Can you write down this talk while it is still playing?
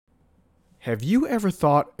Have you ever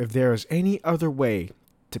thought if there is any other way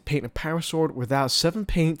to paint a power sword without 7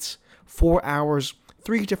 paints, 4 hours,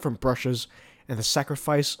 3 different brushes, and the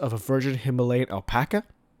sacrifice of a virgin Himalayan alpaca?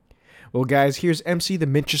 Well guys, here's MC the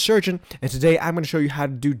Miniature Surgeon, and today I'm going to show you how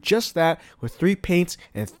to do just that with 3 paints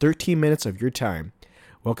and 13 minutes of your time.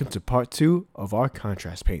 Welcome to part 2 of our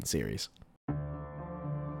contrast paint series.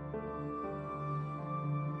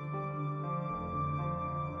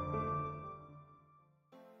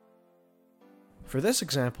 For this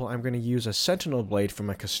example, I'm going to use a sentinel blade from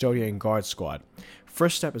my custodian guard squad.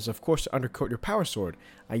 First step is of course to undercoat your power sword.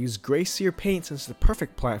 I use gray sear paint since it's the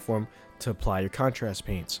perfect platform to apply your contrast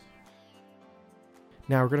paints.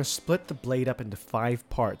 Now we're going to split the blade up into 5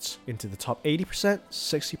 parts, into the top 80%,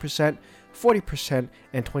 60%, 40%,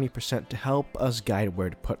 and 20% to help us guide where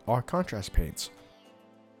to put our contrast paints.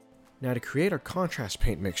 Now to create our contrast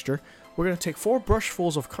paint mixture, we're going to take 4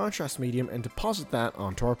 brushfuls of contrast medium and deposit that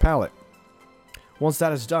onto our palette. Once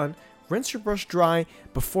that is done, rinse your brush dry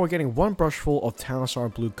before getting 1 brushful of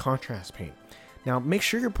Talassar blue contrast paint. Now make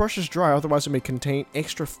sure your brush is dry, otherwise it may contain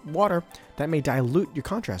extra water that may dilute your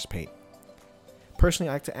contrast paint.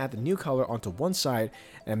 Personally, I like to add the new color onto one side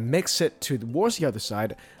and mix it towards the other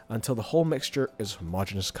side until the whole mixture is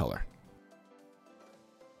homogeneous color.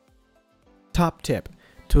 Top tip: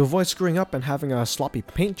 to avoid screwing up and having a sloppy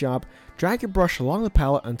paint job, drag your brush along the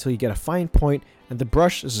palette until you get a fine point and the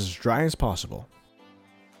brush is as dry as possible.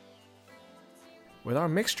 With our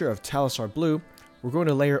mixture of Talassar blue, we're going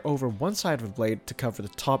to layer over one side of the blade to cover the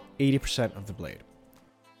top 80% of the blade.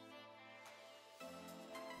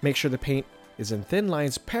 Make sure the paint is in thin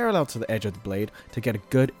lines parallel to the edge of the blade to get a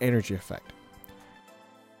good energy effect.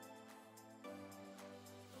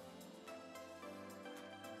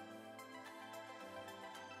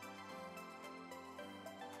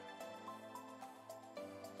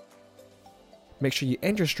 Make sure you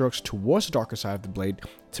end your strokes towards the darker side of the blade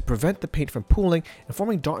to prevent the paint from pooling and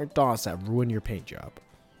forming dark dots that ruin your paint job.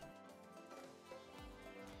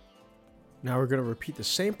 Now we're going to repeat the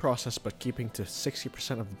same process but keeping to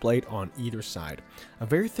 60% of the blade on either side. A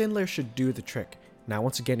very thin layer should do the trick. Now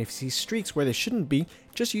once again, if you see streaks where they shouldn't be,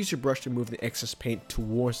 just use your brush to move the excess paint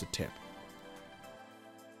towards the tip.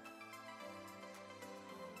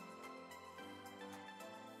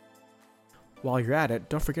 While you're at it,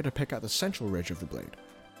 don't forget to pick out the central ridge of the blade.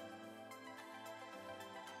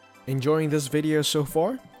 Enjoying this video so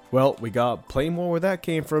far? Well, we got plenty more where that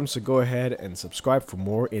came from, so go ahead and subscribe for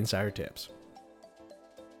more insider tips.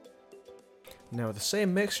 Now with the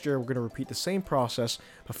same mixture, we're going to repeat the same process,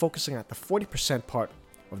 but focusing at the 40% part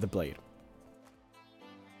of the blade.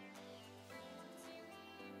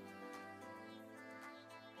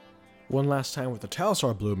 One last time with the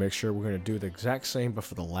Talassar blue mixture, we're going to do the exact same but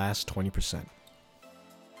for the last 20%.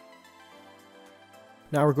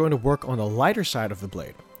 Now we're going to work on the lighter side of the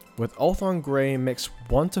blade. With Ulthuan gray mixed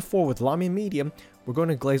 1 to 4 with lamy medium, we're going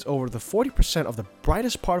to glaze over the 40% of the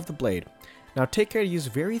brightest part of the blade. Now take care to use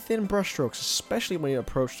very thin brush strokes, especially when you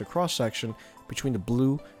approach the cross section between the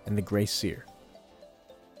blue and the gray sear.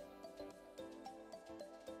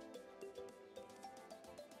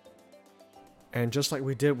 And just like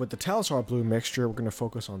we did with the Talassar blue mixture, we're going to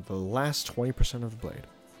focus on the last 20% of the blade.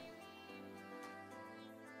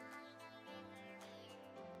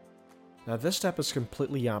 Now this step is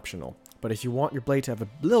completely optional, but if you want your blade to have a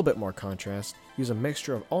little bit more contrast, use a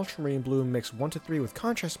mixture of ultramarine blue mixed 1 to 3 with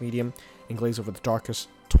contrast medium and glaze over the darkest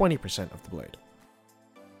 20% of the blade.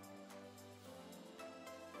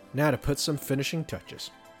 Now to put some finishing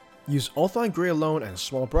touches. Use Ulthuan gray alone and a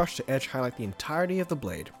small brush to edge highlight the entirety of the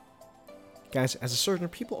blade. Guys, as a surgeon,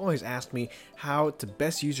 people always ask me how to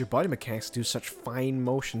best use your body mechanics to do such fine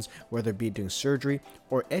motions, whether it be doing surgery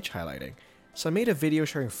or edge highlighting. So I made a video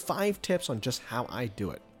sharing 5 tips on just how I do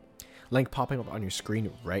it. Link popping up on your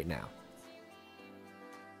screen right now.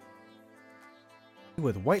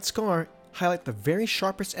 With white scar, highlight the very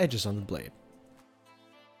sharpest edges on the blade.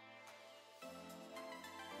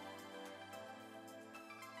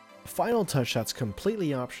 Final touch that's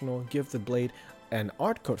completely optional, give the blade an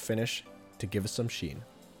art coat finish to give it some sheen.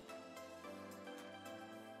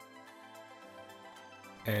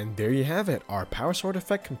 And there you have it, our power sword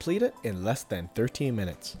effect completed in less than 13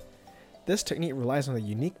 minutes. This technique relies on the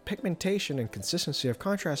unique pigmentation and consistency of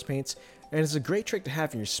contrast paints and is a great trick to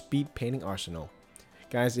have in your speed painting arsenal.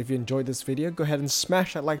 Guys, if you enjoyed this video, go ahead and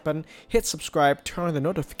smash that like button, hit subscribe, turn on the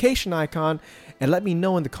notification icon, and let me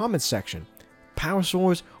know in the comments section, power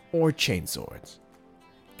swords or chain swords.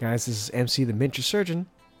 Guys, this is MC the Miniature Surgeon,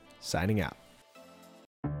 signing out.